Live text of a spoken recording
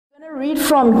I'm going to read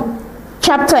from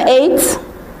chapter 8.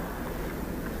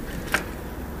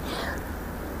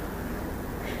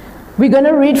 We're going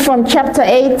to read from chapter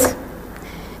 8,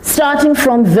 starting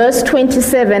from verse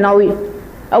 27. Are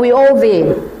we all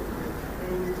there?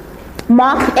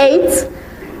 Mark 8,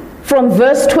 from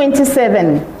verse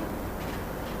 27.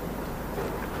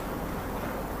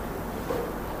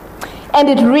 And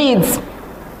it reads,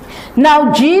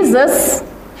 "Now Jesus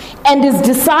and his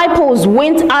disciples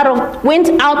went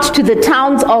out to the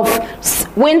towns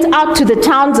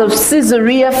of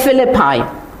Caesarea Philippi.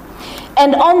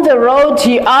 And on the road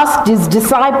he asked his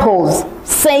disciples,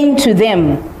 saying to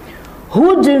them,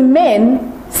 'Who do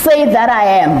men say that I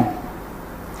am?'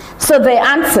 So they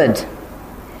answered,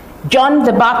 'John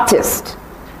the Baptist,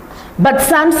 but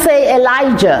some say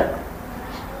Elijah,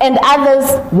 and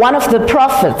others one of the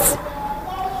prophets.'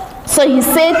 So he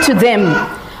said to them,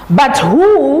 'But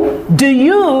who do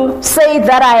you say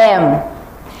that I am?'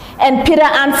 And Peter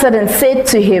answered and said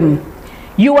to him,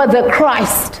 'You are the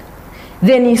Christ.'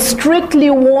 Then he strictly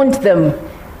warned them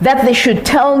that they should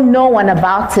tell no one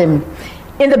about him."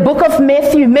 In the book of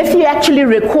Matthew actually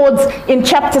records in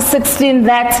chapter 16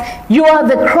 that you are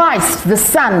the Christ, the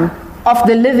Son of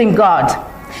the living God.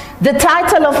 The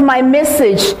title of my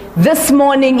message this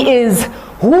morning is,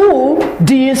 "Who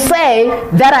do you say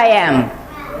that I am?"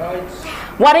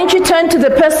 Why don't you turn to the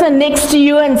person next to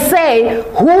you and say,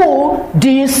 "Who do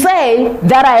you say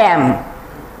that I am?"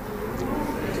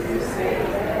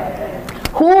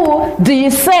 Who do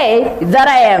you say that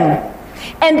I am?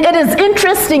 And it is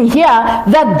interesting here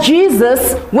that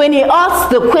Jesus, when he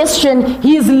asks the question,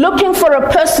 he's looking for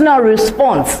a personal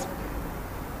response.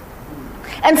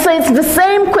 And so it's the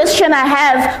same question I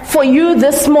have for you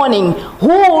this morning.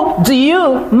 Who do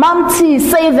you, Mamti,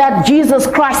 say that Jesus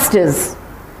Christ is?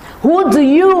 Who do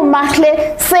you,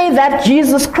 Mahle, say that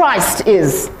Jesus Christ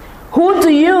is? Who do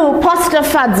you, Pastor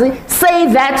Fadzi, say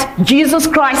that Jesus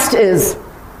Christ is?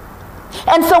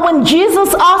 And so when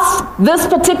Jesus asks this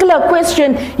particular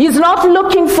question, he's not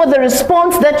looking for the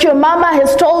response that your mama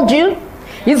has told you.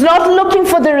 He's not looking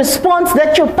for the response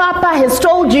that your papa has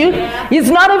told you.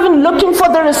 He's not even looking for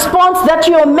the response that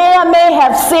your mayor may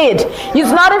have said.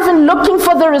 He's not even looking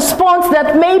for the response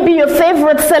that maybe your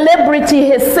favorite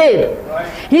celebrity has said.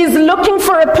 He's looking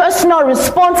for a personal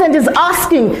response and is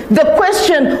asking the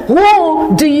question,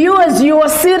 who do you, as you are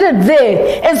seated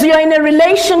there, as you're in a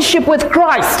relationship with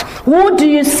Christ, who do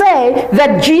you say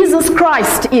that Jesus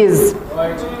Christ is?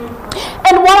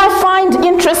 And what I find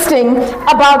interesting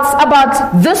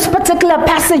about this particular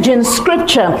passage in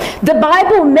Scripture, the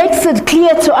Bible makes it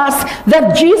clear to us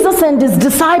that Jesus and his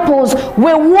disciples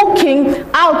were walking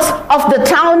out of the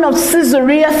town of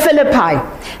Caesarea Philippi.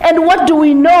 And what do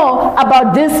we know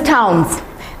about these towns?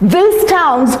 These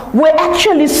towns were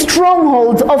actually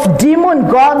strongholds of demon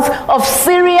gods of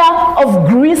Syria, of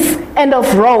Greece, and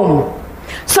of Rome.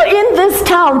 So in these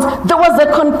towns, there was a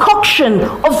concoction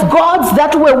of gods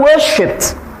that were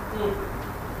worshipped.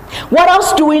 What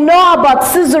else do we know about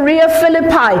Caesarea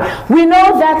Philippi? We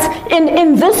know that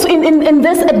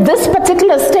at this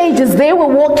particular stage, as they were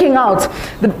walking out,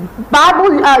 the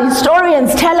Bible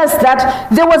historians tell us that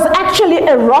there was actually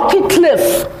a rocky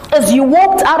cliff. As you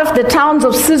walked out of the towns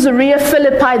of Caesarea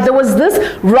Philippi, there was this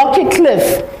rocky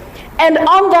cliff. And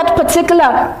on that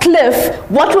particular cliff,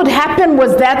 what would happen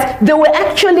was that there were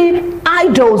actually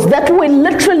idols that were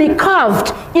literally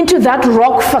carved into that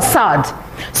rock facade.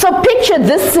 So picture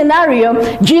this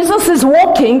scenario. Jesus is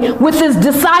walking with his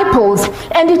disciples,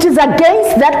 and it is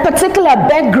against that particular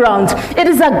background. It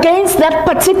is against that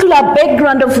particular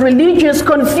background of religious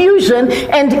confusion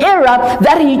and error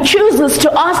that he chooses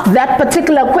to ask that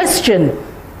particular question.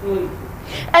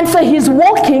 And so he's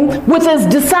walking with his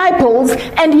disciples,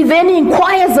 and he then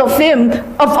inquires of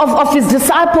his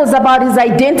disciples about his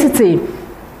identity.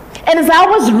 And as I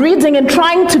was reading and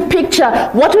trying to picture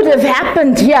what would have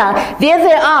happened here, there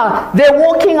they are. They're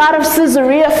walking out of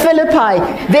Caesarea Philippi.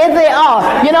 There they are,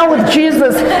 with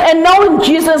Jesus. And knowing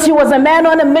Jesus, he was a man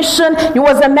on a mission. He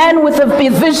was a man with a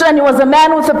vision. He was a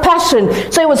man with a passion.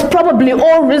 So he was probably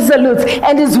all resolute.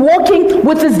 And he's walking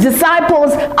with his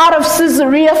disciples out of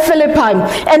Caesarea Philippi.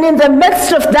 And in the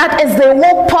midst of that, as they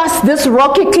walk past this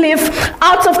rocky cliff,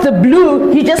 out of the blue,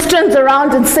 he just turns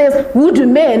around and says, "Who do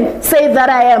men say that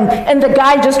I am?" And the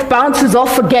guy just bounces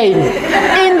off again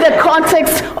in the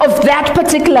context of that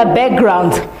particular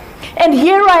background. And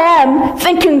here I am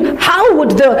thinking, how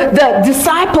would the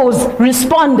disciples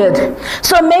responded?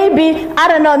 So maybe, I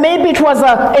don't know, maybe it was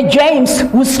a James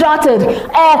who started.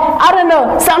 I don't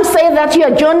know, some say that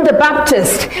you're John the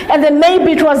Baptist. And then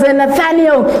maybe it was a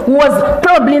Nathaniel who was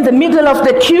probably in the middle of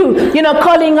the queue,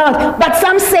 calling out. But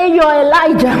some say you're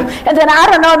Elijah. And then I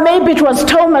don't know, maybe it was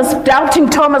Thomas, doubting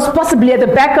Thomas, possibly at the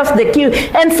back of the queue.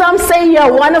 And some say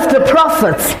you're one of the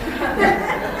prophets.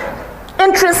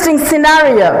 Interesting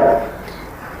scenario.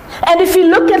 And if you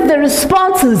look at the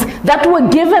responses that were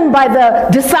given by the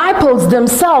disciples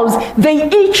themselves, they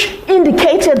each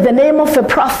indicated the name of a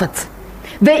prophet.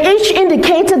 They each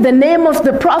indicated the name of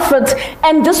the prophet,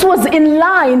 and this was in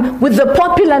line with the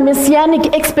popular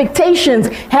messianic expectations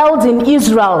held in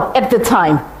Israel at the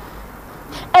time.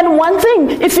 And one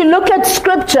thing, if you look at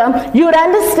scripture, you would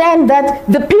understand that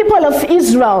the people of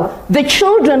Israel, the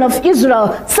children of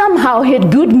Israel, somehow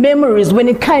had good memories when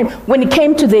it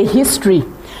came to their history.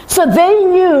 So they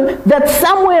knew that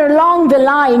somewhere along the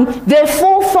line, their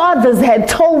forefathers had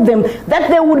told them that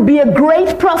there would be a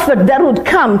great prophet that would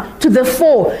come to the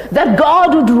fore, that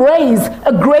God would raise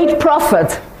a great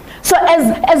prophet. So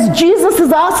as Jesus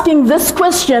is asking this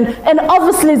question, and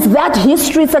obviously it's that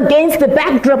history, it's against the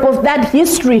backdrop of that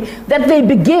history that they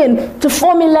begin to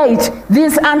formulate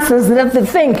these answers that they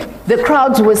think the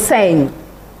crowds were saying.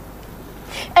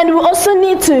 And we also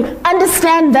need to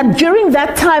understand that during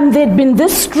that time there'd been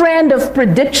this strand of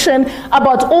prediction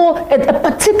about a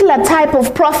particular type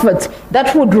of prophet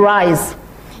that would rise.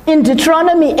 In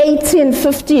Deuteronomy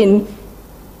 18:15,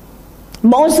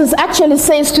 Moses actually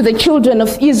says to the children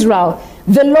of Israel,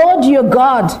 "The Lord your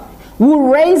God will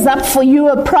raise up for you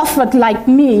a prophet like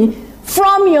me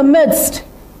from your midst,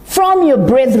 from your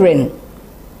brethren."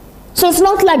 So it's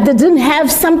not like they didn't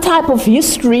have some type of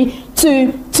history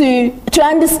to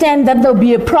understand that there'll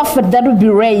be a prophet that will be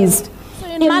raised.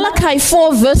 In Malachi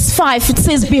 4 verse 5, it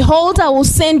says, "Behold, I will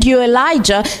send you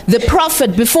Elijah, the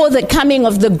prophet, before the coming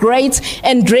of the great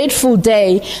and dreadful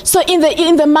day." So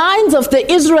in the minds of the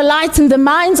Israelites, in the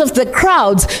minds of the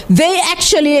crowds, they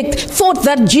actually thought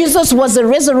that Jesus was a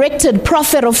resurrected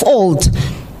prophet of old.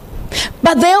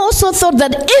 But they also thought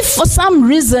that if for some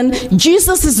reason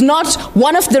Jesus is not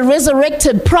one of the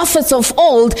resurrected prophets of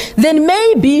old, then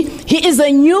maybe he is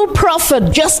a new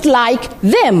prophet just like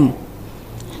them.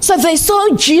 So they saw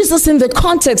Jesus in the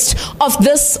context of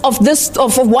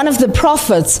one of the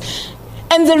prophets.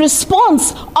 And the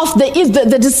response of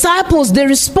the disciples, their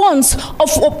response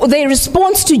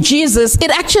to Jesus,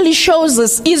 it actually shows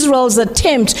us Israel's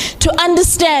attempt to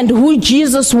understand who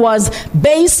Jesus was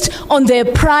based on their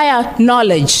prior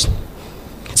knowledge.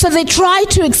 So they try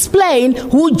to explain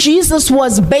who Jesus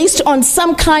was based on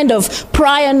some kind of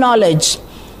prior knowledge.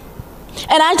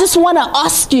 And I just want to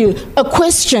ask you a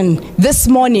question this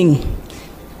morning.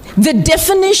 The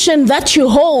definition that you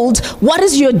hold, what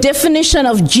is your definition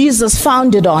of Jesus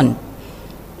founded on?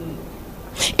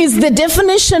 Is the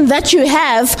definition that you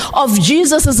have of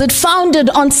Jesus, is it founded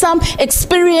on some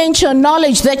experiential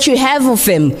knowledge that you have of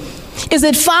him? Is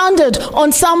it founded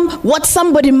on what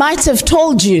somebody might have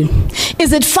told you?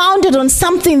 Is it founded on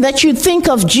something that you think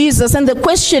of Jesus? And the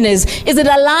question is it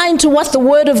aligned to what the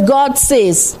Word of God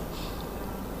says?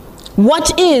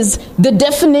 What is the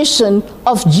definition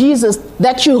of Jesus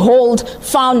that you hold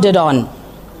founded on?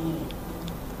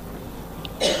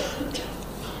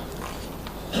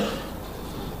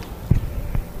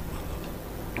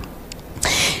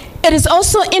 It is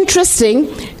also interesting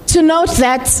to note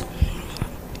that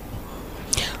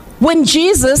when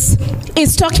Jesus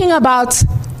is talking about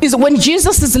when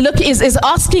Jesus is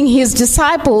asking his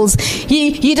disciples,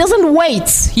 he doesn't wait.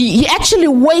 He actually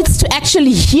waits to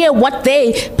actually hear what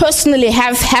they personally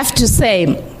have to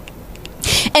say.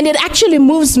 And it actually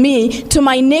moves me to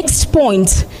my next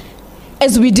point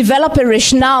as we develop a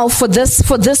rationale for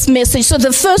this message. So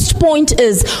the first point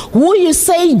is, who you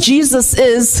say Jesus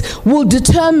is will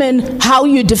determine how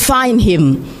you define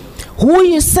him. Who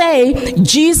you say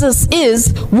Jesus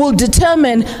is will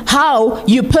determine how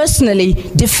you personally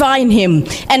define him.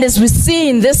 And as we see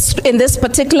in this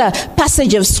particular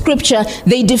passage of scripture,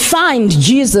 they defined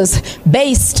Jesus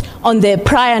based on their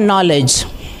prior knowledge.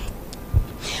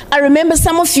 I remember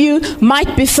some of you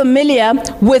might be familiar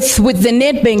with the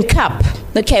Nedbank Cup,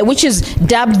 okay, which is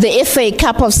dubbed the FA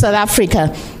Cup of South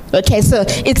Africa. Okay, so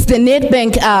it's the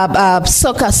Nedbank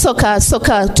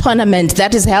soccer tournament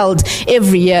that is held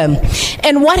every year.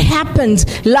 And what happened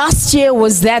last year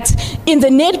was that in the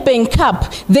Nedbank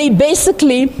Cup, they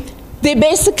basically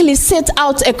set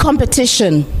out a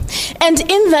competition. And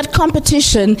in that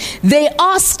competition, they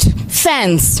asked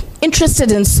fans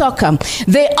interested in soccer,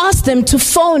 they asked them to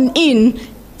phone in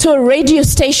to a radio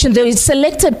station. They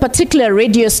selected particular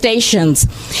radio stations.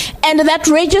 And that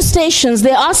radio stations,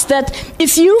 they asked that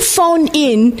if you phone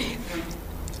in,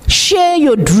 share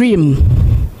your dream.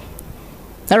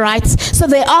 All right? So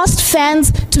they asked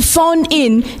fans to phone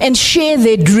in and share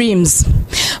their dreams.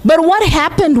 But what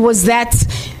happened was that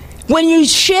when you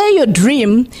share your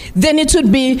dream, then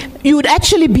you would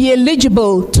actually be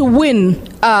eligible to win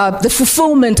the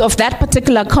fulfillment of that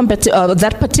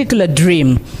particular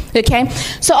dream. Okay,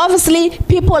 so obviously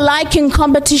people like in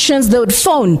competitions, they would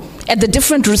phone at the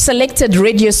different selected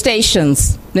radio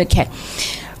stations. Okay.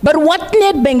 But what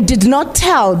Nedbank did not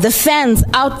tell the fans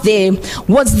out there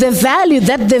was the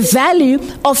value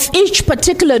of each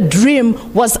particular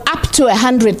dream was up to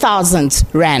 100,000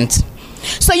 rand.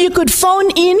 So you could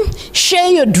phone in, share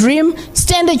your dream,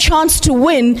 stand a chance to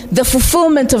win the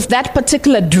fulfillment of that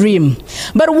particular dream.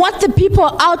 But what the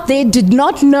people out there did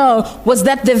not know was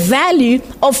that the value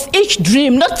of each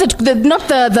dream, not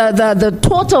the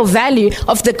total value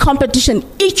of the competition,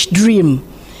 each dream.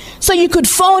 So you could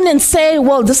phone and say,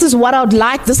 well, this is what I would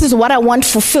like, this is what I want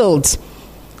fulfilled.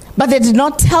 But they did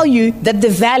not tell you that the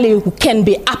value can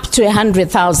be up to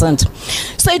 100,000.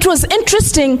 So it was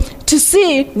interesting to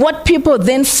see what people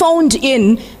then phoned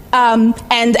in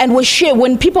and were sharing.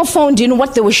 When people phoned in,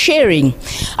 what they were sharing.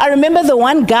 I remember the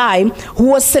one guy who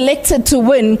was selected to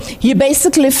win. He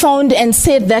basically phoned and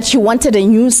said that he wanted a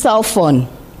new cell phone.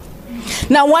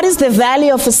 Now, what is the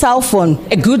value of a cell phone?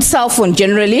 A good cell phone,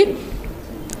 generally?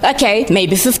 Okay,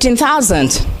 maybe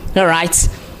 15,000. All right.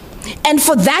 And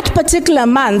for that particular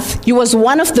month, he was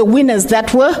one of the winners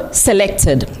that were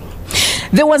selected.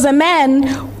 There was a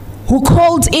man who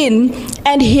called in,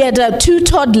 and he had 2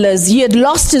 toddlers. He had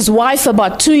lost his wife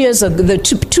about 2 years ago,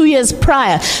 2 years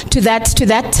prior to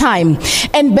that time.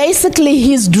 And basically,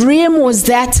 his dream was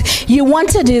that he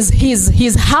wanted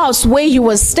his house where he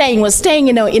was staying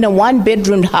in a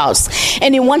 1-bedroom house,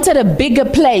 and he wanted a bigger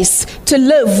place to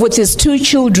live with his 2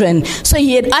 children. So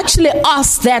he had actually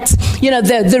asked that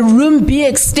the room be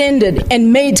extended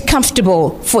and made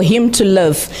comfortable for him to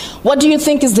live. What do you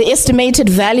think is the estimated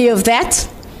value of that?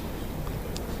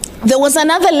 There was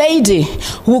another lady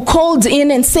who called in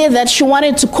and said that she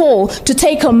wanted to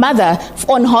take her mother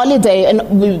on holiday, and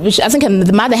I think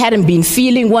the mother hadn't been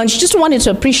feeling well. She just wanted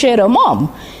to appreciate her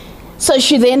mom. So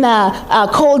she then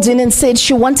called in and said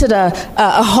she wanted a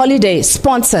holiday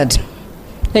sponsored.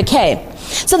 Okay.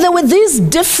 So there were these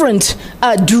different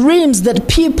dreams that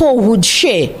people would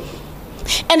share.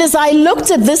 And as I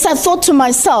looked at this, I thought to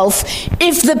myself,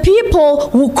 if the people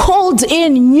who called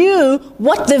in knew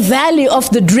what the value of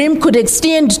the dream could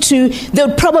extend to, they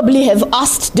would probably have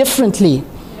asked differently.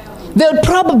 They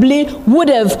would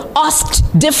have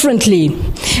asked differently.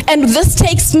 And this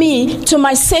takes me to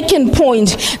my second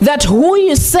point, that who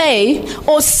you say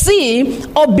or see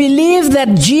or believe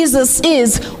that Jesus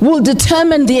is will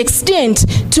determine the extent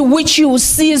to which you will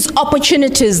seize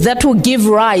opportunities that will give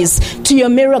rise to your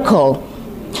miracle.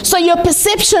 So your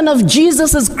perception of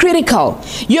Jesus is critical.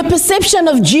 Your perception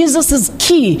of Jesus is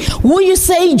key. Who you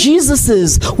say Jesus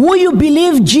is, who you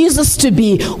believe Jesus to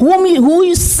be, who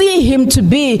you see him to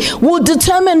be, will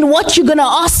determine what you're going to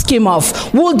ask him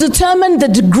of, will determine the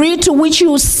degree to which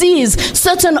you will seize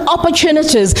certain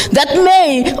opportunities that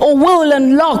may or will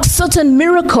unlock certain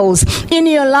miracles in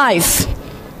your life.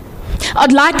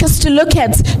 I'd like us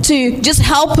to just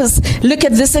help us look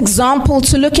at this example,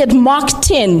 to look at Mark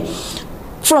 10.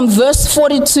 From verse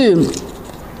 42,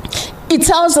 it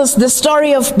tells us the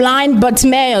story of blind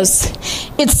Bartimaeus.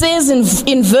 It says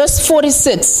in verse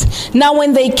 46, now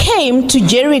when they came to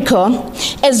Jericho,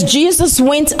 as Jesus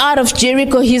went out of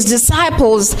Jericho, his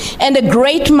disciples and a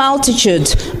great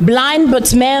multitude, blind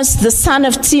Bartimaeus, the son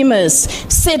of Timaeus,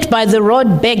 sat by the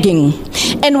road begging.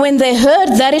 And when they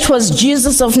heard that it was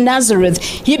Jesus of Nazareth,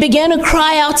 he began to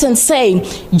cry out and say,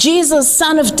 Jesus,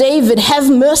 son of David, have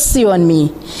mercy on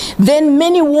me. Then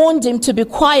many warned him to be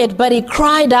quiet, but he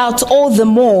cried out all the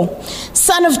more,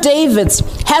 Son of David,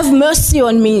 have mercy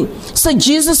on me. So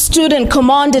Jesus stood and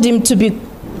commanded him to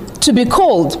be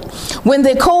called. When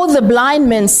they called the blind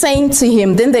man, saying to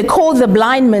him,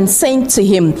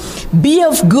 be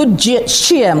of good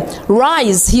cheer,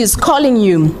 rise, he is calling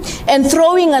you. And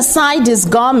throwing aside his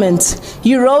garment,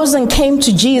 he rose and came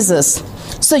to Jesus.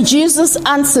 So Jesus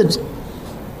answered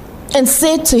and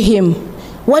said to him,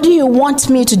 what do you want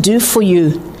me to do for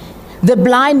you? The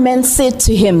blind man said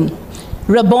to him,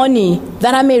 Rabboni,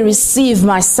 that I may receive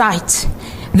my sight.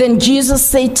 Then Jesus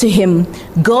said to him,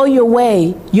 go your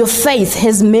way, your faith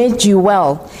has made you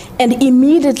well. And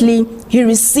immediately he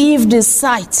received his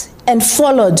sight and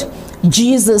followed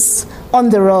Jesus on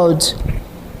the road.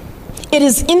 it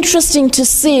is interesting to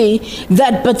see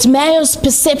that Bartimaeus'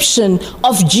 perception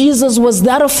of Jesus was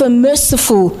that of a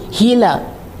merciful healer.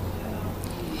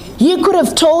 He could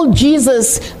have told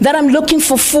Jesus that I'm looking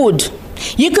for food.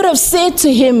 You could have said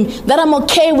to him that I'm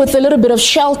okay with a little bit of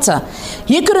shelter.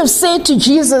 You could have said to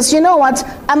Jesus, you know what,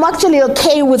 I'm actually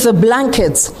okay with a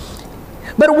blanket.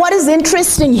 But what is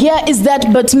interesting here is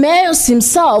that Bartimaeus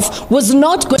himself was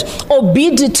not going to or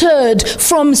be deterred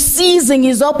from seizing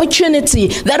his opportunity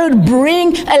that would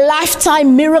bring a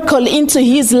lifetime miracle into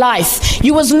his life.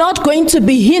 He was not going to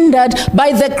be hindered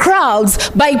by the crowds,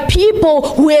 by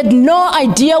people who had no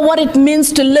idea what it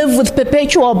means to live with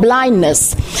perpetual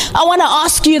blindness. I want to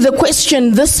ask you the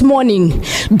question this morning.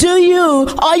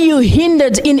 Are you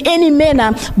hindered in any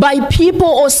manner by people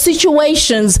or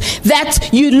situations that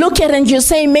you look at and you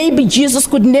say, maybe Jesus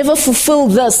could never fulfill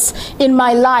this in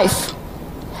my life?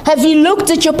 Have you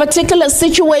looked at your particular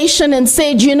situation and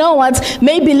said, you know what,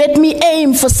 maybe let me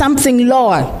aim for something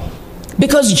lower,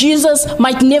 because Jesus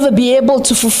might never be able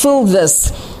to fulfill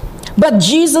this. But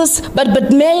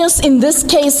Bartimaeus in this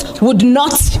case would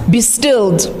not be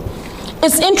stilled.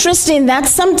 It's interesting that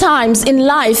sometimes in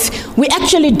life, we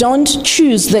actually don't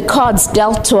choose the cards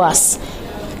dealt to us.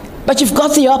 But you've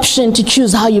got the option to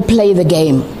choose how you play the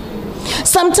game.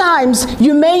 Sometimes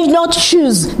you may not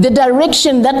choose the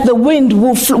direction that the wind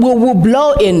will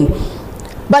blow in,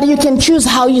 but you can choose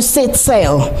how you set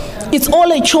sail. It's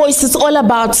all a choice. It's all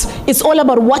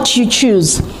about what you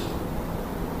choose.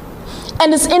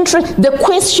 And it's interesting. The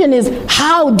question is,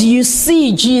 how do you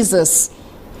see Jesus?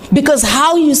 Because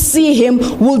how you see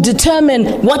him will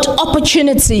determine what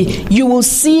opportunity you will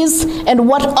seize and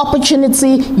what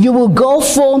opportunity you will go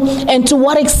for, and to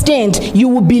what extent you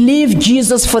will believe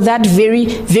Jesus for that very,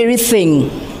 very thing.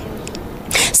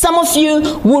 Some of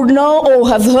you will know or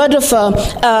have heard of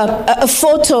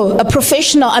a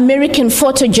professional American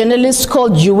photojournalist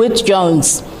called DeWitt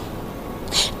Jones.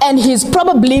 And he's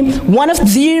probably one of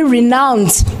the renowned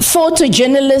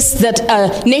photojournalists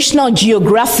that National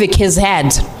Geographic has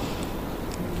had.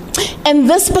 And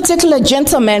this particular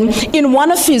gentleman, in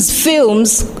one of his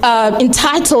films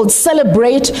entitled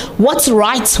Celebrate What's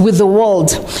Right with the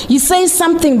World, he says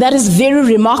something that is very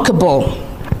remarkable.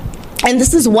 And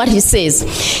this is what he says.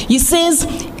 He says,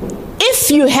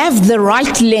 if you have the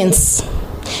right lens,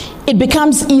 it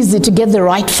becomes easy to get the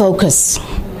right focus.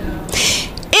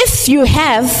 If you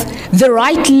have the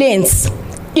right lens,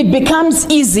 it becomes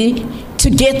easy to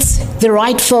get the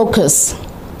right focus.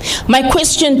 My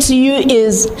question to you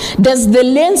is, does the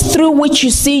lens through which you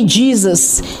see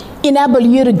Jesus enable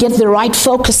you to get the right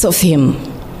focus of him?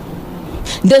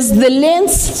 Does the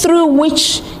lens through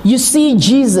which you see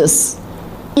Jesus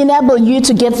enable you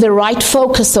to get the right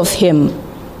focus of him?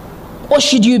 Or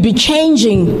should you be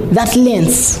changing that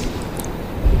lens?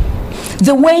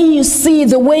 The way you see,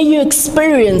 the way you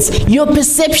experience, your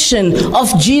perception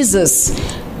of Jesus,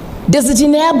 does it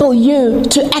enable you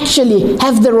to actually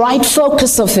have the right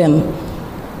focus of him?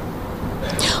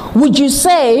 Would you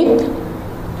say,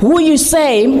 who you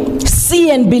say,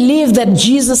 see and believe that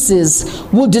Jesus is,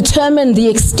 will determine the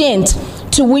extent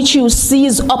to which you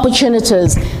seize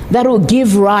opportunities that will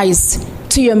give rise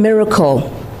to your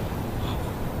miracle?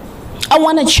 I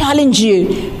want to challenge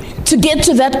you to get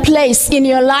to that place in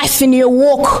your life, in your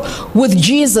walk with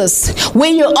Jesus, where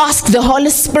you ask the Holy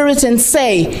Spirit and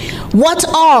say, what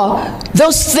are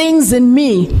those things in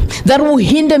me that will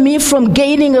hinder me from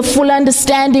gaining a full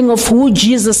understanding of who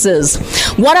Jesus is?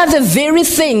 What are the very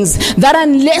things that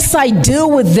unless I deal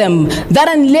with them, that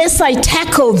unless I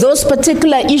tackle those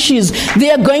particular issues,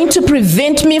 they are going to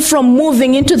prevent me from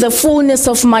moving into the fullness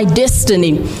of my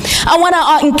destiny? I want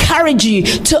to encourage you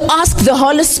to ask the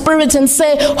Holy Spirit and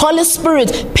say, Holy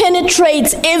Spirit,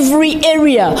 penetrate every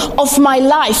area of my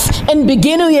life and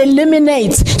begin to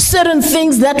eliminate certain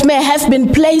things that may have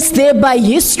been placed there by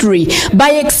history,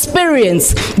 by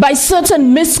experience, by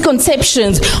certain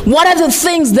misconceptions. What are the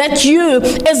things that you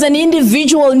as an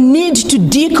individual need to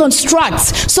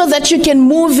deconstruct so that you can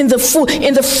move in the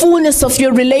fullness of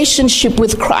your relationship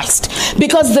with Christ?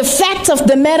 Because the fact of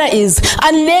the matter is,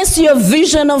 unless your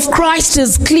vision of Christ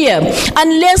is clear,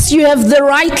 unless you have the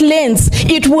right lens,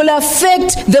 it will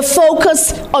affect the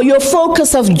focus or your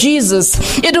focus of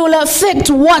Jesus. It will affect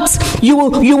what you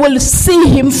will see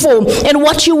him for, and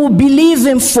what you will believe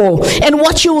him for, and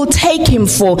what you will take him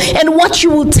for, and what you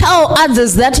will tell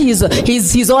others that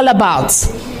he's all about.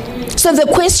 So the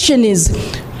question is,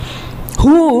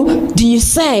 who do you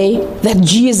say that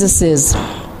Jesus is?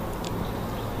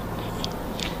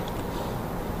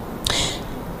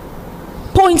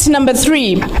 Point Point number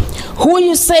 3, who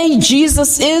you say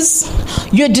Jesus is,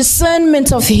 your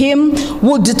discernment of him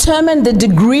will determine the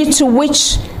degree to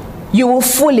which you will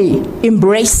fully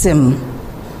embrace him.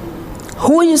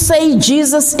 Who you say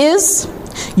Jesus is,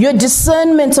 your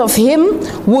discernment of him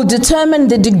will determine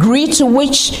the degree to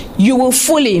which you will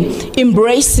fully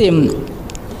embrace him.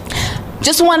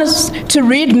 Just want us to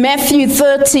read Matthew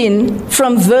 13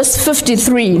 from verse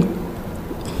 53.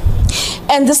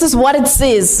 And this is what it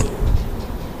says.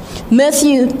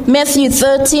 Matthew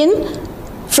 13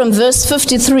 from verse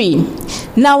 53.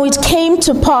 Now it came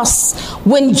to pass,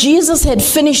 when Jesus had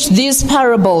finished these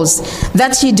parables,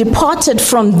 that he departed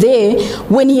from there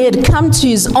when he had come to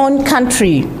his own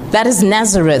country, that is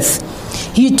Nazareth.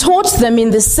 He taught them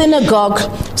in the synagogue,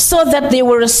 so that they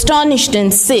were astonished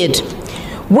and said,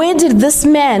 "Where did this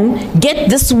man get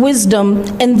this wisdom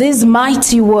and these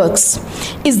mighty works?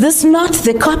 Is this not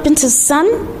the carpenter's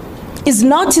son? Is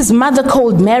not his mother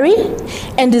called Mary,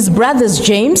 and his brothers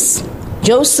James,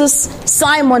 Joseph,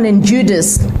 Simon, and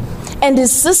Judas? And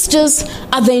his sisters,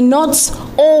 are they not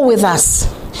all with us?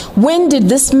 When did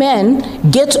this man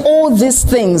get all these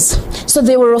things?" So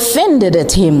they were offended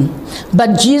at him.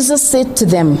 But Jesus said to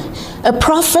them, "A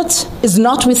prophet is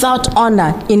not without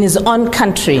honor in his own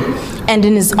country and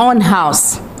in his own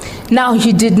house." Now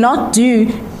he did not do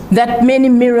that many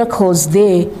miracles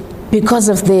there because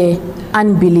of their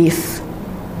unbelief.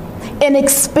 An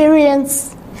experience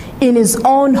in his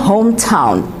own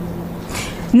hometown.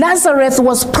 Nazareth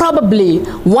was probably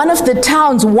one of the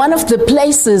towns, one of the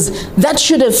places that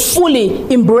should have fully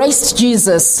embraced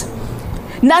Jesus.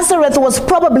 Nazareth was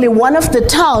probably one of the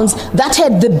towns that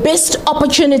had the best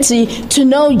opportunity to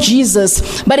know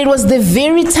Jesus, but it was the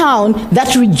very town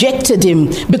that rejected him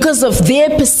because of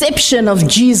their perception of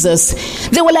Jesus.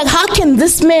 They were like, how can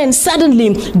this man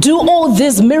suddenly do all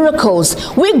these miracles?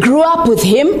 We grew up with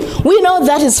him. We know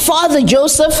that his father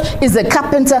Joseph is a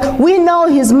carpenter. We know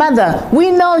his mother.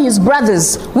 We know his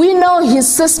brothers. We know his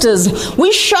sisters.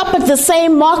 We shop at the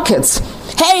same markets.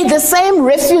 Hey, the same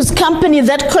refuse company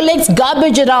that collects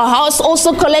garbage at our house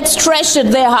also collects trash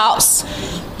at their house.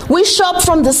 We shop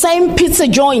from the same pizza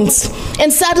joints,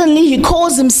 and suddenly he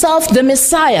calls himself the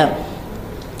Messiah.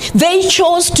 They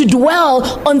chose to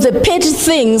dwell on the petty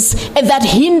things that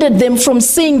hindered them from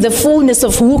seeing the fullness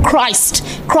of who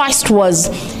Christ was.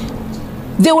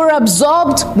 They were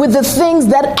absorbed with the things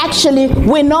that actually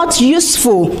were not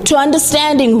useful to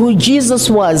understanding who Jesus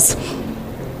was.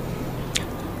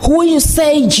 Who you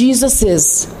say Jesus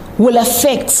is will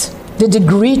affect the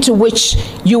degree to which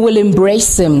you will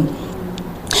embrace him.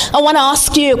 I want to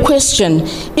ask you a question.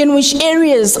 In which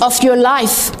areas of your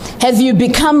life have you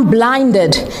become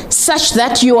blinded such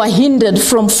that you are hindered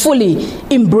from fully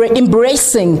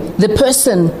embracing the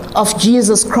person of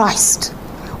Jesus Christ?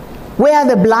 Where are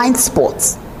the blind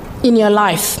spots in your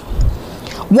life?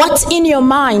 What in your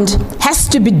mind has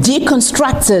to be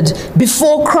deconstructed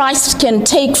before Christ can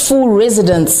take full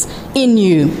residence in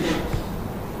you?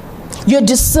 Your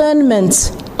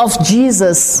discernment of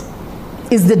Jesus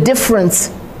is the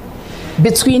difference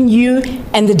between you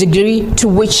and the degree to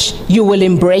which you will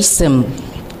embrace him.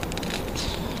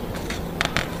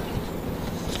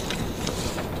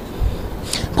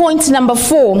 Point number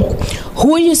 4,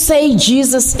 who you say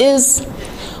Jesus is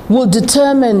will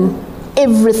determine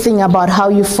everything about how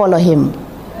you follow him.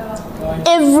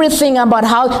 Everything about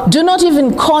how. Do not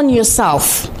even con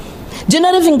yourself. Do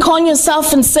not even con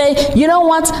yourself and say, you know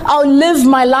what, I'll live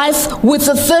my life with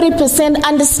a 30%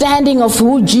 understanding of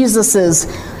who Jesus is.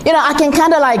 You know, I can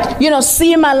kind of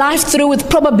see my life through with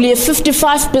probably a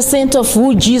 55% of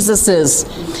who Jesus is.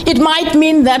 It might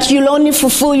mean that you'll only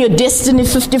fulfill your destiny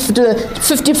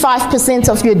 55%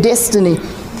 of your destiny.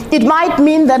 It might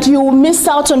mean that you will miss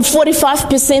out on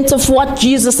 45% of what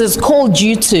Jesus has called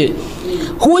you to.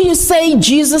 Who you say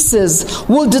Jesus is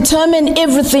will determine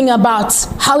everything about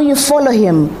how you follow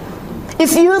him.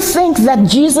 If you think that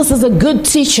Jesus is a good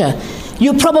teacher,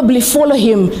 you probably follow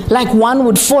him like one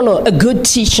would follow a good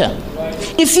teacher.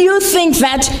 If you think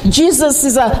that Jesus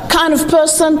is a kind of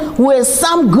person who has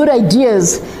some good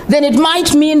ideas, then it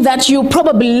might mean that you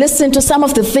probably listen to some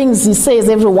of the things he says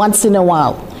every once in a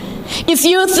while. If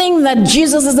you think that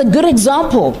Jesus is a good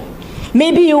example,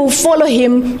 maybe you follow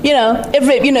him,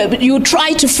 you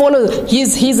try to follow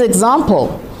his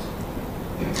example.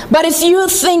 But if you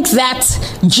think that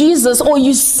Jesus, or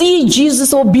you see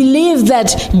Jesus, or believe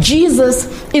that Jesus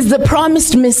is the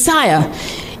promised Messiah,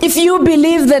 If you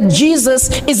believe that Jesus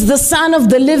is the Son of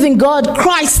the living God,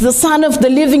 Christ, the Son of the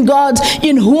living God,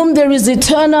 in whom there is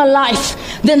eternal life,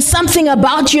 then something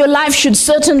about your life should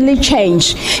certainly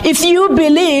change. If you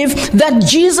believe that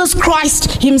Jesus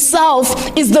Christ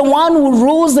himself is the one who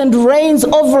rules and reigns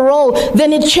over all,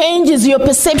 then it changes your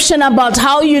perception about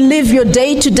how you live your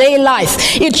day-to-day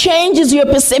life. It changes your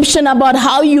perception about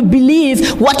how you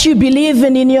believe what you believe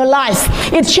in your life.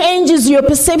 It changes your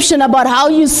perception about how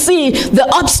you see the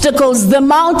obstacles, the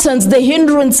mountains, the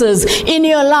hindrances in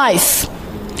your life.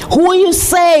 Who you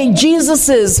say Jesus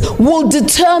is will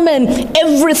determine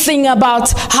everything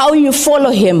about how you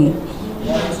follow him.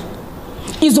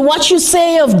 Is what you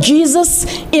say of Jesus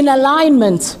in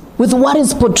alignment with what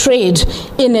is portrayed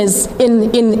in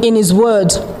his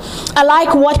word? I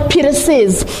like what Peter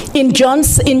says in John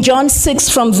 6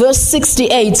 from verse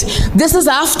 68. This is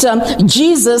after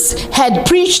Jesus had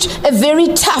preached a very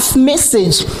tough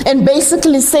message and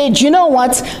basically said, you know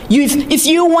what, if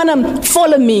you want to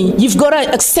follow me, you've got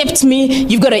to accept me,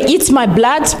 you've got to eat my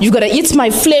blood, you've got to eat my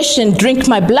flesh and drink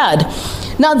my blood.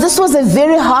 Now, this was a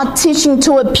very hard teaching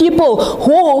to a people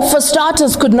who, for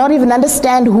starters, could not even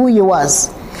understand who he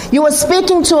was. You were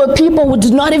speaking to a people who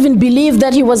did not even believe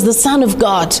that he was the Son of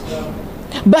God.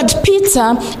 But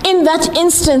Peter, in that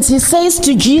instance, he says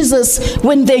to Jesus,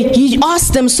 when he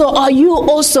asked them, so are you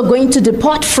also going to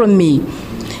depart from me?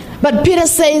 But Peter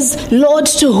says, Lord,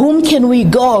 to whom can we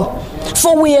go?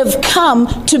 For we have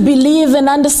come to believe and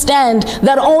understand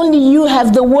that only you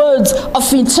have the words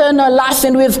of eternal life,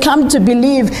 and we have come to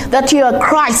believe that you are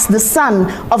Christ, the Son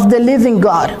of the living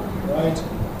God. Right.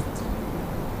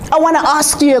 I want to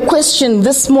ask you a question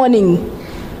this morning.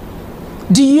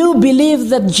 Do you believe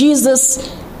that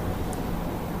Jesus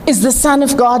is the Son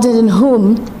of God and in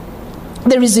whom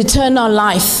there is eternal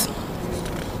life?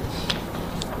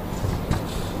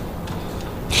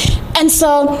 And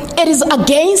so it is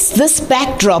against this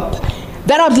backdrop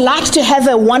that I'd like to have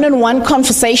a one-on-one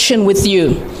conversation with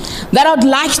you. That I'd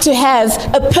like to have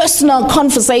a personal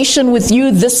conversation with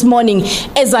you this morning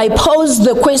as I pose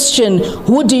the question,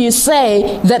 who do you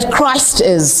say that Christ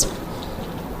is?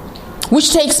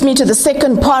 Which takes me to the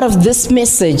second part of this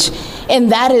message,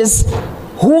 and that is,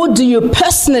 who do you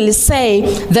personally say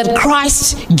that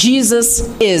Christ Jesus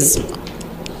is?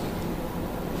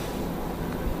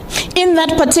 In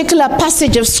that particular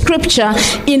passage of scripture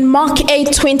in Mark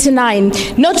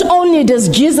 8:29, not only does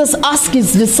Jesus ask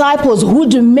his disciples, who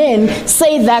do men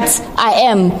say that I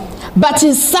am? But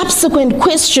his subsequent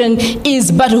question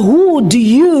is, but who do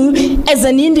you as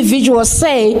an individual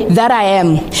say that I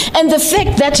am? And the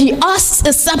fact that he asks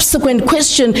a subsequent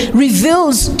question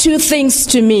reveals two things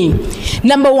to me.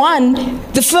 Number one,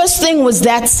 the first thing was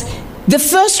that the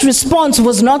first response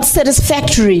was not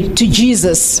satisfactory to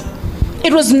Jesus.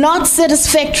 It was not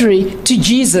satisfactory to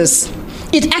Jesus.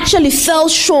 It actually fell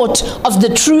short of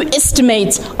the true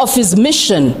estimate of his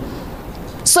mission.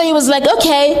 So he was like,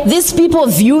 okay, these people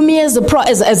view me as a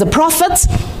prophet.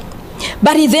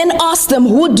 But he then asked them,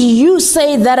 who do you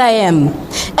say that I am?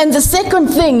 And the second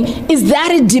thing is that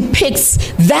it depicts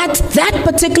that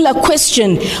particular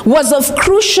question was of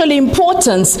crucial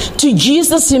importance to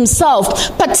Jesus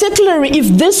himself, particularly if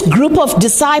this group of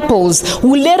disciples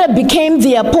who later became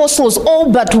the apostles,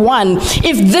 all but one,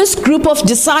 if this group of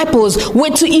disciples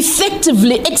were to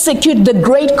effectively execute the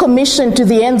Great Commission to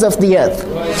the ends of the earth.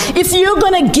 If you're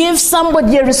going to give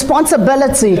somebody a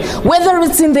responsibility, whether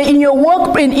it's in your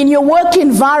work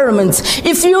environment,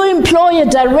 if you employ a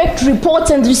direct report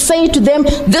and you say to them,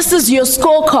 this is your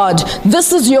scorecard,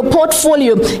 this is your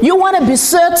portfolio, you want to be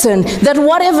certain that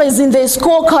whatever is in their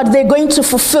scorecard they're going to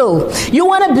fulfill. You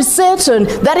want to be certain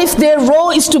that if their role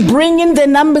is to bring in the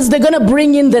numbers, they're going to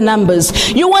bring in the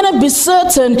numbers. You want to be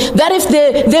certain that if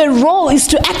their role is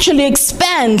to actually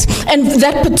expand and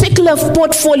that particular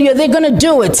portfolio, they're going to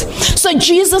do it. So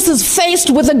Jesus is faced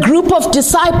with a group of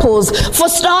disciples. For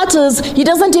starters, he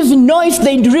doesn't even know if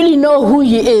they really know who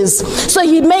he is. So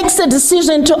he makes a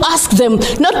decision to ask them,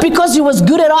 not because he was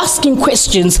good at asking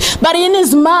questions, but in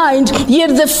his mind, he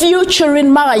had the future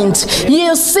in mind. He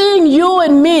is seeing you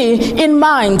and me in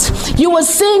mind. He was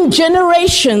seeing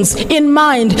generations in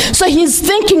mind. So he's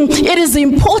thinking it is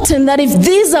important that if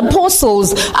these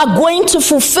apostles are going to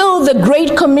fulfill the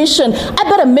Great Commission, I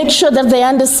better make sure that they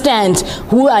understand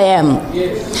who I am.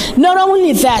 Yes. Not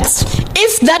only that,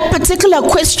 if that particular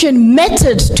question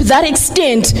mattered to that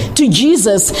extent to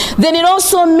Jesus, then it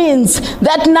also means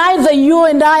that neither you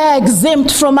and I are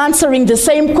exempt from answering the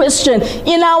same question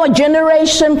in our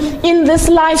generation, in this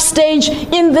life stage,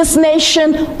 in this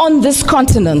nation, on this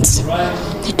continent.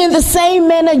 Right. In the same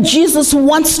manner, Jesus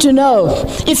wants to know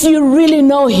if you really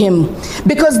know him,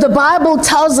 because the Bible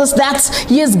tells us that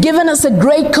he has given us a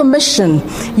great commission.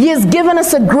 He has given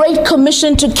us a great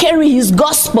commission to carry his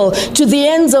gospel to the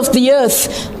ends of the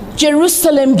earth.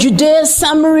 Jerusalem, Judea,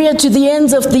 Samaria, to the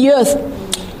ends of the earth.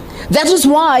 That is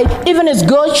why, even as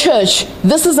Go Church,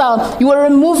 you are a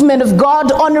movement of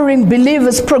God-honoring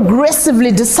believers,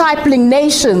 progressively discipling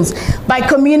nations by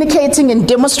communicating and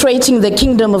demonstrating the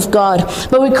kingdom of God.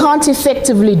 But we can't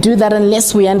effectively do that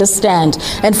unless we understand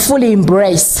and fully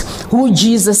embrace who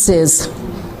Jesus is.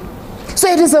 So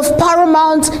it is of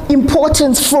paramount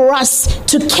importance for us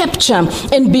to capture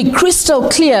and be crystal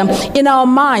clear in our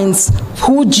minds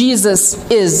who Jesus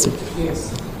is. Yes.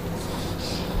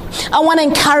 I want to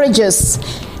encourage us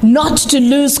not to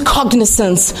lose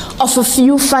cognizance of a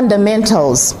few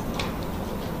fundamentals.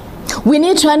 We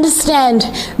need to understand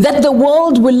that the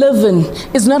world we live in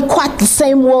is not quite the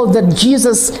same world that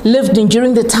Jesus lived in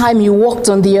during the time he walked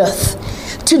on the earth.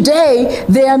 Today,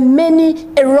 there are many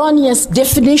erroneous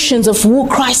definitions of who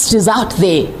Christ is out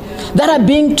there that are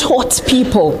being taught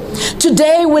people.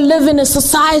 Today, we live in a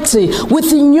society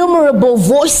with innumerable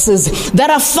voices that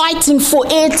are fighting for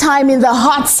airtime in the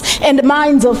hearts and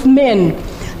minds of men.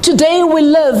 Today, we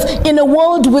live in a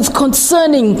world with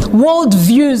concerning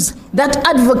worldviews that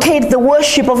advocate the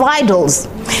worship of idols.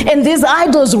 And these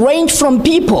idols range from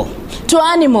people to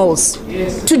animals,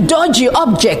 to dodgy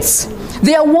objects.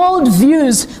 There are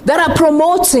worldviews that are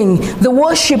promoting the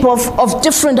worship of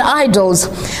different idols.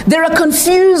 There are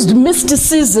confused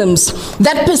mysticisms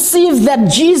that perceive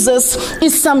that Jesus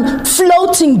is some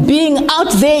floating being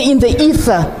out there in the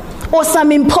ether, or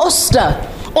some imposter,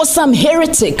 or some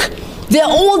heretic. There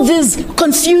are all these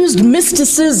confused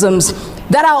mysticisms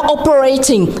that are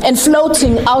operating and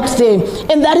floating out there.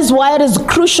 And that is why it is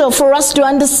crucial for us to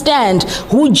understand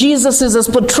who Jesus is as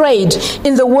portrayed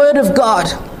in the Word of God.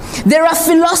 There are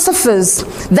philosophers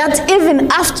that even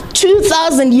after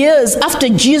 2,000 years after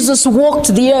Jesus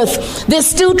walked the earth, they're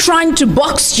still trying to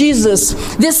box Jesus.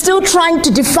 They're still trying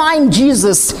to define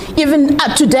Jesus even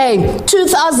today,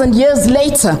 2,000 years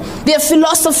later. There are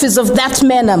philosophies of that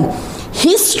manner.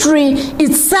 History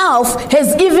itself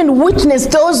has even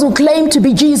witnessed those who claim to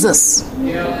be Jesus.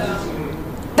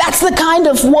 That's the kind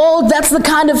of world, that's the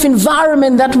kind of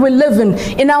environment that we live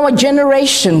in our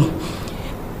generation.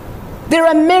 There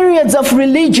are myriads of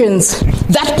religions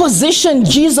that position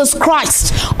Jesus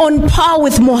Christ on par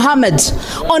with Muhammad,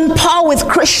 on par with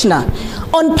Krishna,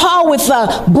 on par with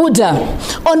Buddha,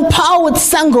 on par with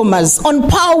Sangomas, on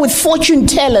par with fortune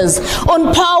tellers,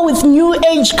 on par with New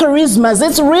Age charismas.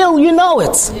 It's real, you know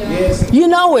it. Yes. You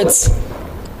know it.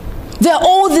 There are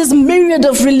all these myriad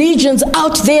of religions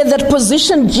out there that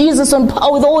position Jesus on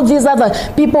par with all these other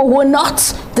people who are not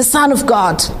the Son of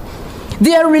God.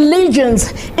 There are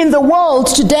religions in the world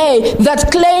today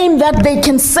that claim that they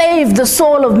can save the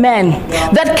soul of man,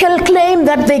 that can claim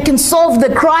that they can solve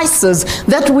the crisis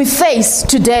that we face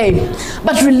today.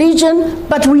 But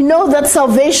we know that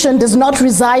salvation does not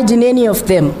reside in any of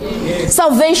them.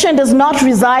 Salvation does not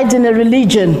reside in a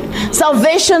religion.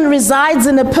 Salvation resides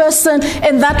in a person,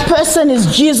 and that person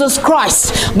is Jesus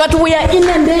Christ. But we are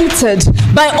inundated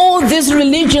by all these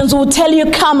religions who will tell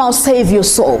you, come, I'll save your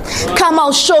soul. Come,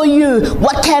 I'll show you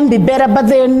what can be better, but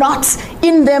they're not.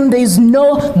 In them, there is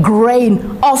no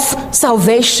grain of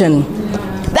salvation.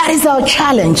 That is our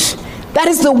challenge. That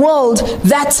is the world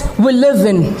that we live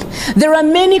in. There are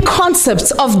many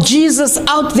concepts of Jesus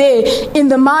out there in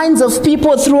the minds of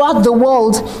people throughout the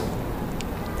world,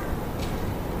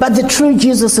 but the true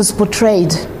Jesus is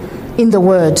portrayed in the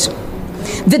Word.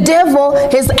 The devil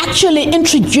has actually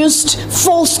introduced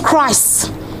false Christs,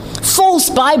 false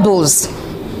Bibles,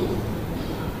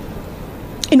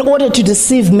 in order to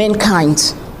deceive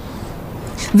mankind.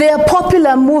 There are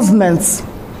popular movements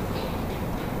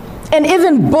and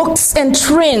even books and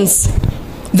trends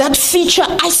that feature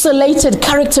isolated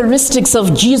characteristics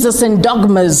of Jesus and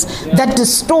dogmas that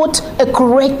distort a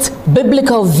correct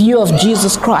biblical view of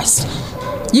Jesus Christ.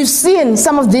 You've seen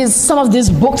some of these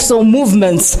books or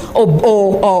movements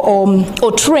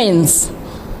or trends.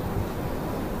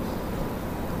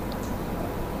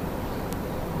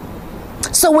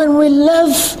 So when we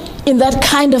live in that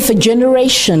kind of a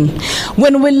generation,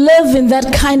 when we live in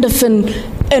that kind of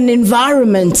an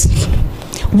environment,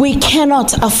 we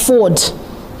cannot afford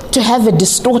to have a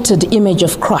distorted image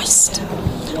of Christ.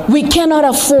 We cannot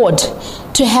afford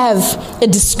to have a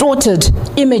distorted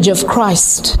image of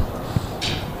Christ.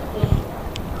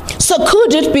 So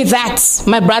could it be that,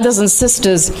 my brothers and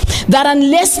sisters, that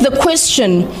unless the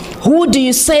question, who do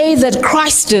you say that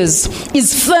Christ is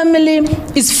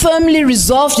firmly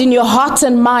resolved in your heart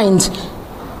and mind,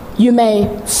 you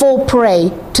may fall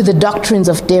prey to the doctrines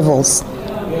of devils.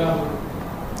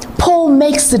 Paul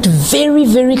makes it very,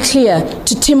 very clear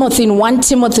to Timothy in 1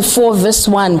 Timothy 4 verse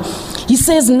 1. He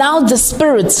says, now the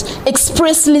Spirit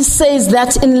expressly says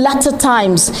that in latter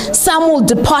times some will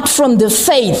depart from the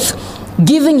faith,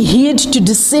 giving heed to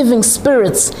deceiving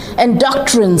spirits and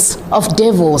doctrines of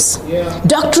devils.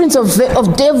 Doctrines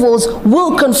of devils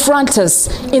will confront us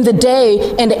in the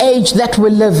day and age that we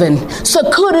live in.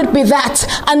 So could it be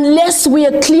that unless we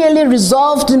are clearly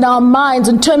resolved in our minds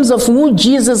in terms of who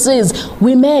Jesus is,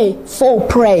 we may fall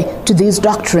prey to these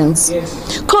doctrines?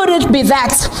 Could it be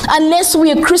that unless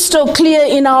we are crystal clear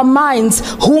in our minds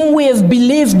whom we have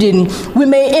believed in, we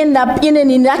may end up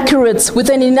with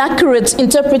an inaccurate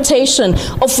interpretation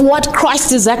of what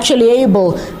Christ is actually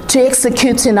able to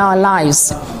execute in our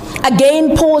lives?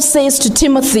 Again, Paul says to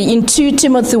Timothy in 2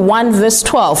 Timothy 1 verse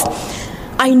 12,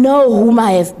 I know whom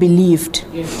I have believed,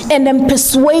 and am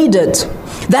persuaded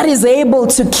that is able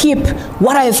to keep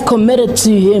what I have committed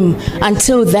to him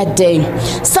until that day.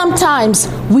 Sometimes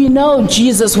we know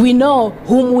Jesus, we know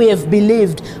whom we have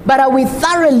believed, but are we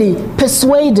thoroughly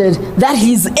persuaded that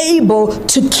he's able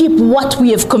to keep what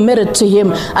we have committed to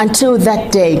him until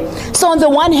that day? So on the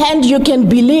one hand, you can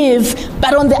believe,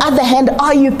 but on the other hand,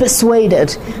 are you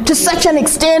persuaded? To such an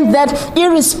extent that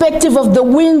irrespective of the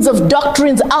winds of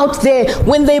doctrines out there,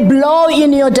 when they blow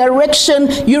in your direction,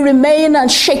 you remain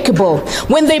unshakable.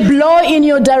 When they blow in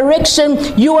your direction,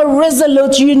 you are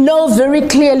resolute. You know very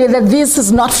clearly that this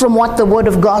is not from what the Word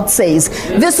of God says.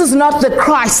 This is not the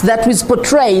Christ that was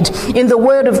portrayed in the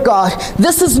Word of God.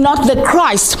 This is not the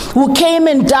Christ who came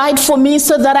and died for me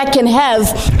so that I can have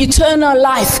eternal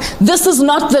life. This is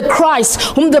not the Christ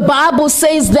whom the Bible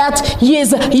says that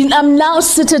I'm now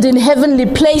seated in heavenly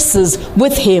places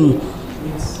with him.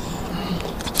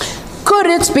 Could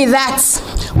it be that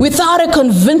without a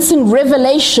convincing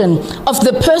revelation of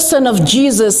the person of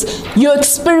Jesus, your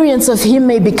experience of him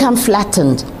may become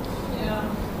flattened?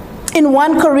 In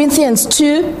 1 Corinthians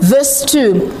 2 verse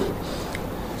 2,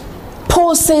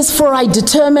 Paul says, for I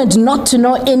determined not to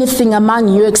know anything among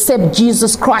you except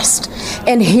Jesus Christ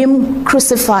and him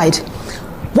crucified.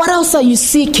 What else are you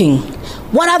seeking?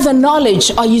 What other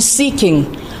knowledge are you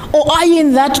seeking? Or are you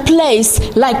in that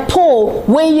place like Paul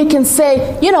where you can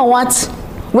say, you know what,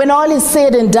 when all is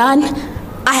said and done,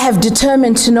 I have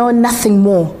determined to know nothing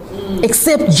more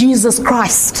except Jesus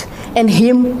Christ and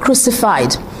him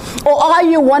crucified? Or are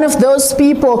you one of those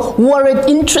people who are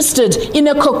interested in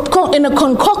a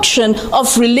concoction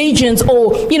of religions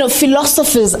or,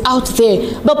 philosophers out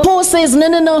there? But Paul says,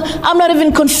 no, I'm not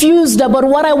even confused about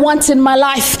what I want in my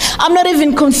life. I'm not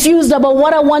even confused about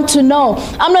what I want to know.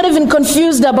 I'm not even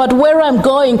confused about where I'm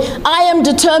going. I am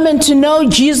determined to know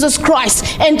Jesus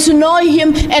Christ and to know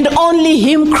him and only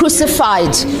him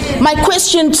crucified. My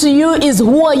question to you is,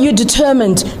 who are you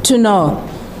determined to know?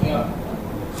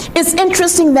 It's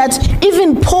interesting that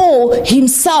even Paul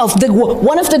himself,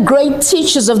 one of the great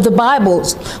teachers of the Bible,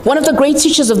 one of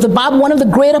the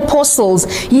great apostles,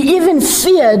 he even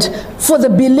feared for the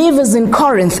believers in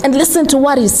Corinth. And listen to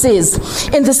what he says.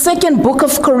 In the second book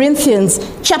of Corinthians,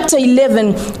 chapter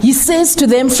 11, he says to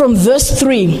them from verse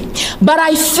 3, but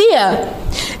I fear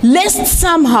lest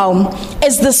somehow,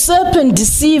 as the serpent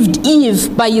deceived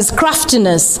Eve by his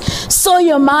craftiness, so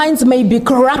your minds may be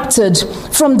corrupted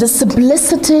from the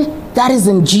simplicity that is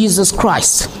in Jesus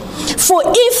Christ. For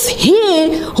if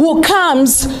he who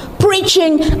comes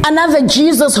preaching another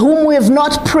Jesus whom we have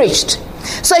not preached.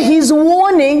 So he's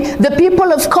warning the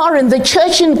people of Corinth, the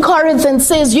church in Corinth, and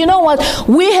says, you know what,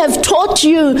 we have taught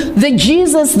you the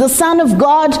Jesus, the Son of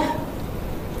God,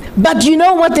 but you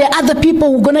know what? There are other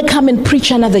people who are going to come and preach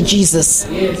another Jesus.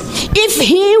 Yes. If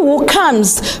he who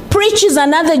comes preaches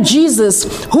another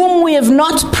Jesus whom we have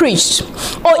not preached,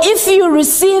 or if you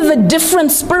receive a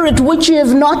different spirit which you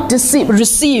have not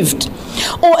received,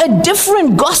 or a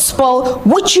different gospel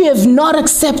which you have not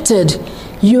accepted,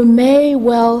 you may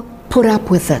well put up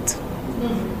with it.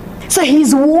 So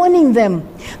he's warning them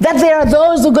that there are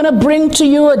those who are going to preach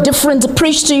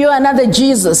to you another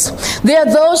Jesus. There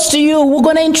are those to you who are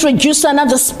going to introduce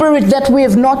another spirit that we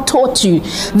have not taught you.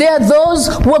 There are those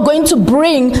who are going to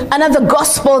bring another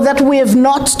gospel that we have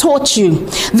not taught you.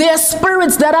 There are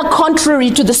spirits that are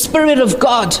contrary to the Spirit of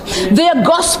God. There are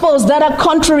gospels that are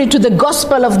contrary to the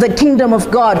gospel of the kingdom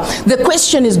of God. The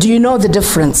question is, do you know the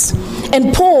difference?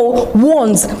 And Paul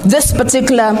warns this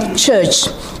particular church.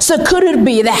 So could it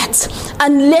be that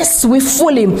unless we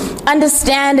fully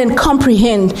understand and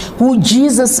comprehend who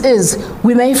Jesus is,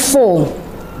 we may fall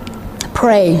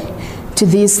prey to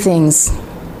these things?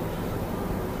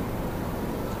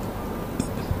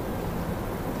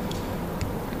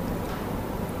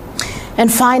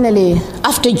 And finally,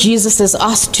 after Jesus has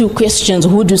asked two questions,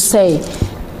 who do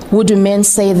men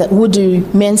say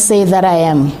that I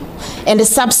am? And the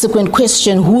subsequent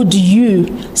question, who do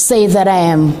you say that I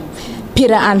am?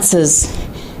 Peter answers,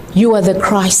 you are the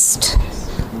Christ,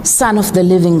 Son of the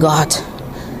living God.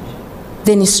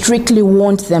 Then he strictly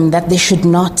warned them that they should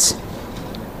not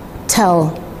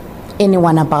tell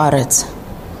anyone about it.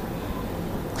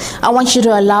 I want you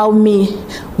to allow me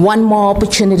one more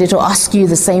opportunity to ask you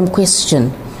the same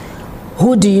question.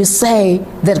 Who do you say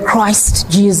that Christ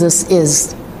Jesus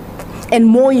is? And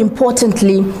more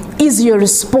importantly, is your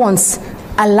response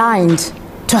aligned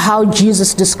to how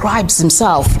Jesus describes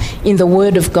himself in the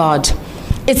Word of God?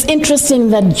 It's interesting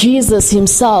that Jesus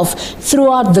himself,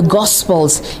 throughout the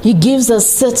Gospels, he gives us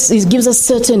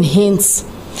certain hints.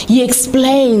 He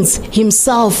explains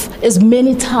himself as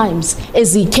many times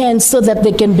as he can so that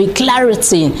there can be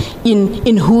clarity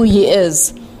in who he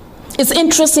is. It's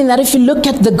interesting that if you look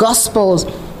at the Gospels,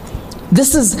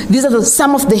 these are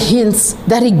some of the hints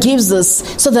that he gives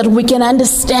us so that we can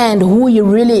understand who he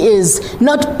really is,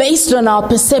 not based on our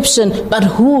perception, but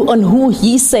on who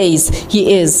he says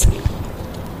he is.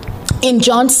 In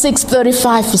John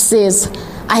 6:35, he says,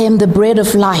 I am the bread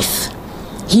of life.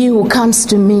 He who comes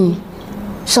to me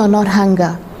shall not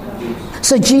hunger.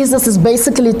 So Jesus is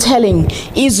basically telling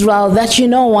Israel that, you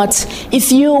know what,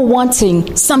 if you're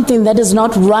wanting something that is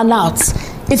not run out,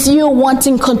 if you're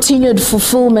wanting continued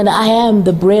fulfillment, I am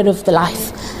the bread of the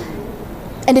life.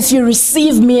 And if you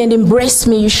receive me and embrace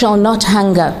me, you shall not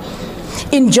hunger.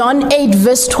 In John 8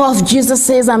 verse 12, Jesus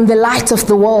says, I'm the light of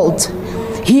the world.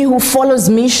 He who follows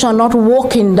me shall not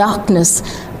walk in darkness,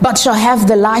 but shall have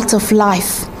the light of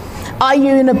life. Are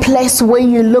you in a place where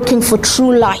you're looking for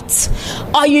true light?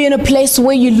 Are you in a place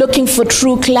where you're looking for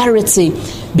true clarity?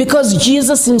 Because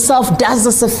Jesus himself does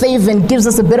us a favor and gives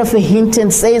us a bit of a hint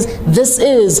and says, this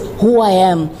is who I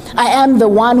am. I am the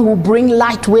one who bring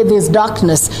light where there's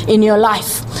darkness in your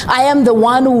life. I am the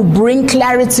one who bring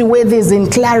clarity where there's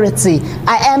clarity.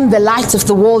 I am the light of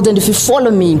the world, and if you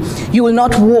follow me, you will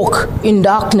not walk in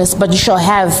darkness, but you shall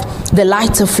have the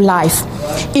light of life.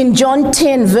 In John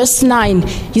 10 verse 9,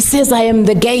 he says, I am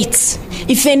the gate.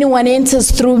 If anyone enters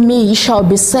through me, he shall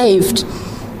be saved,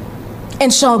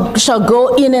 and shall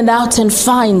go in and out and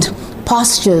find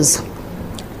pastures.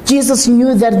 Jesus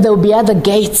knew that there would be other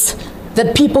gates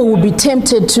that people would be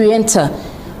tempted to enter.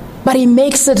 But he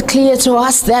makes it clear to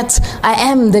us that I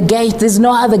am the gate. There's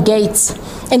no other gates.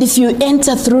 And if you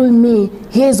enter through me,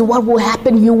 here's what will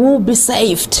happen. You will be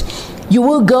saved. You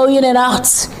will go in and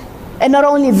out. And not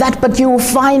only that, but you will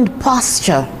find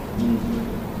pasture.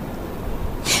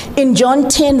 In John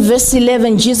 10 verse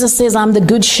 11, Jesus says, I'm the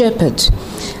good shepherd.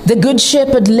 The good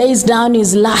shepherd lays down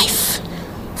his life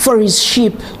for his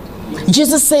sheep.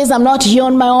 Jesus says, I'm not here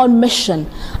on my own mission.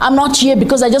 I'm not here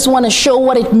because I just want to show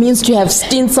what it means to have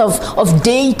stints of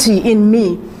deity in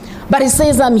me. But he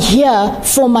says, I'm here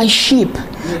for my sheep.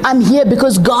 I'm here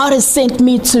because God has sent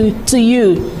me to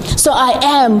you. So I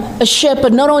am a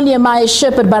shepherd. Not only am I a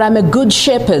shepherd, but I'm a good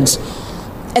shepherd.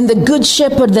 And the good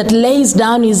shepherd that lays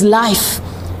down his life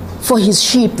for his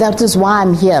sheep, that is why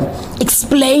I'm here.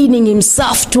 Explaining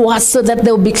himself to us so that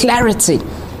there will be clarity.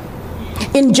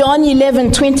 In John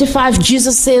 11:25,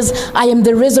 Jesus says, I am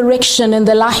the resurrection and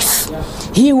the life.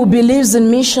 He who believes in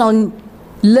me shall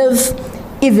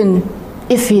live even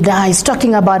if he dies.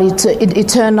 Talking about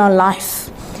eternal life.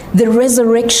 The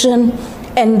resurrection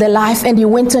and the life. And he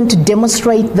went on to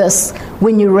demonstrate this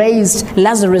when he raised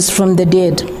Lazarus from the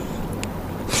dead.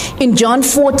 In John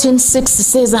 14:6, it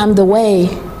says, I'm the way,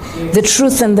 the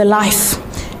truth, and the life.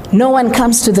 No one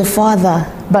comes to the Father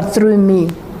but through me.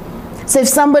 So if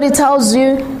somebody tells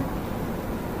you,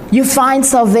 you find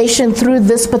salvation through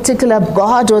this particular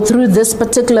God or through this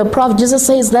particular prophet, Jesus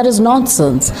says that is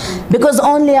nonsense. Because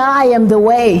only I am the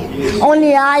way.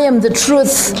 Only I am the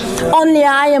truth. Only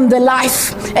I am the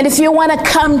life. And if you want to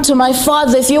come to my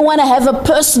Father, if you want to have a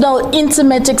personal,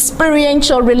 intimate,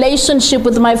 experiential relationship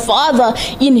with my Father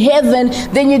in heaven,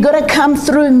 then you got to come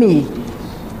through me.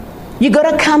 You got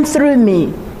to come through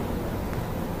me.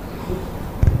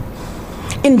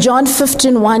 In John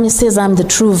 15:1, he says, I'm the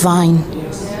true vine.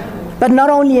 But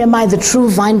not only am I the true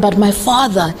vine, but my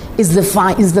Father is the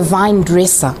vine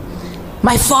dresser.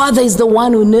 My Father is the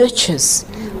one who nurtures.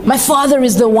 My Father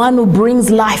is the one who brings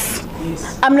life.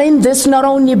 I'm in this not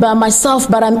only by myself,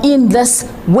 but I'm in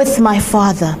this with my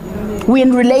Father. We're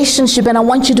in relationship, and I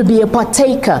want you to be a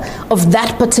partaker of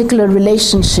that particular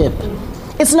relationship.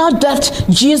 It's not that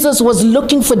Jesus was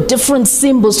looking for different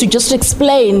symbols to just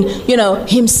explain,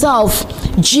 himself.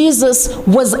 Jesus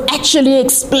was actually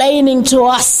explaining to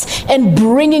us and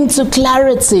bringing to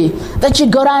clarity that you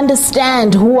got to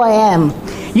understand who I am.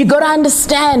 You got to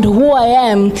understand who I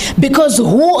am, because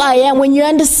who I am, when you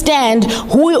understand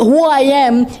who I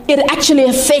am, it actually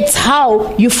affects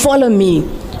how you follow me.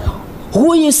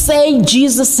 Who you say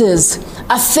Jesus is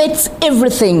affects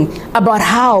everything about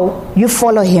how you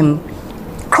follow him.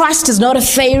 Christ is not a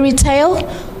fairy tale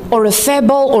or a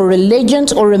fable or a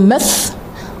legend or a myth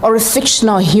or a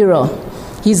fictional hero.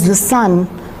 He's the Son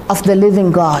of the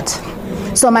living God.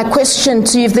 So my question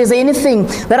to you, if there's anything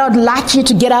that I would like you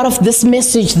to get out of this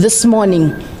message this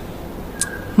morning,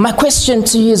 my question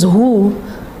to you is, who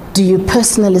do you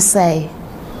personally say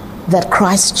that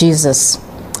Christ Jesus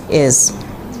is?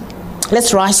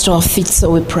 Let's rise to our feet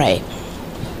so we pray.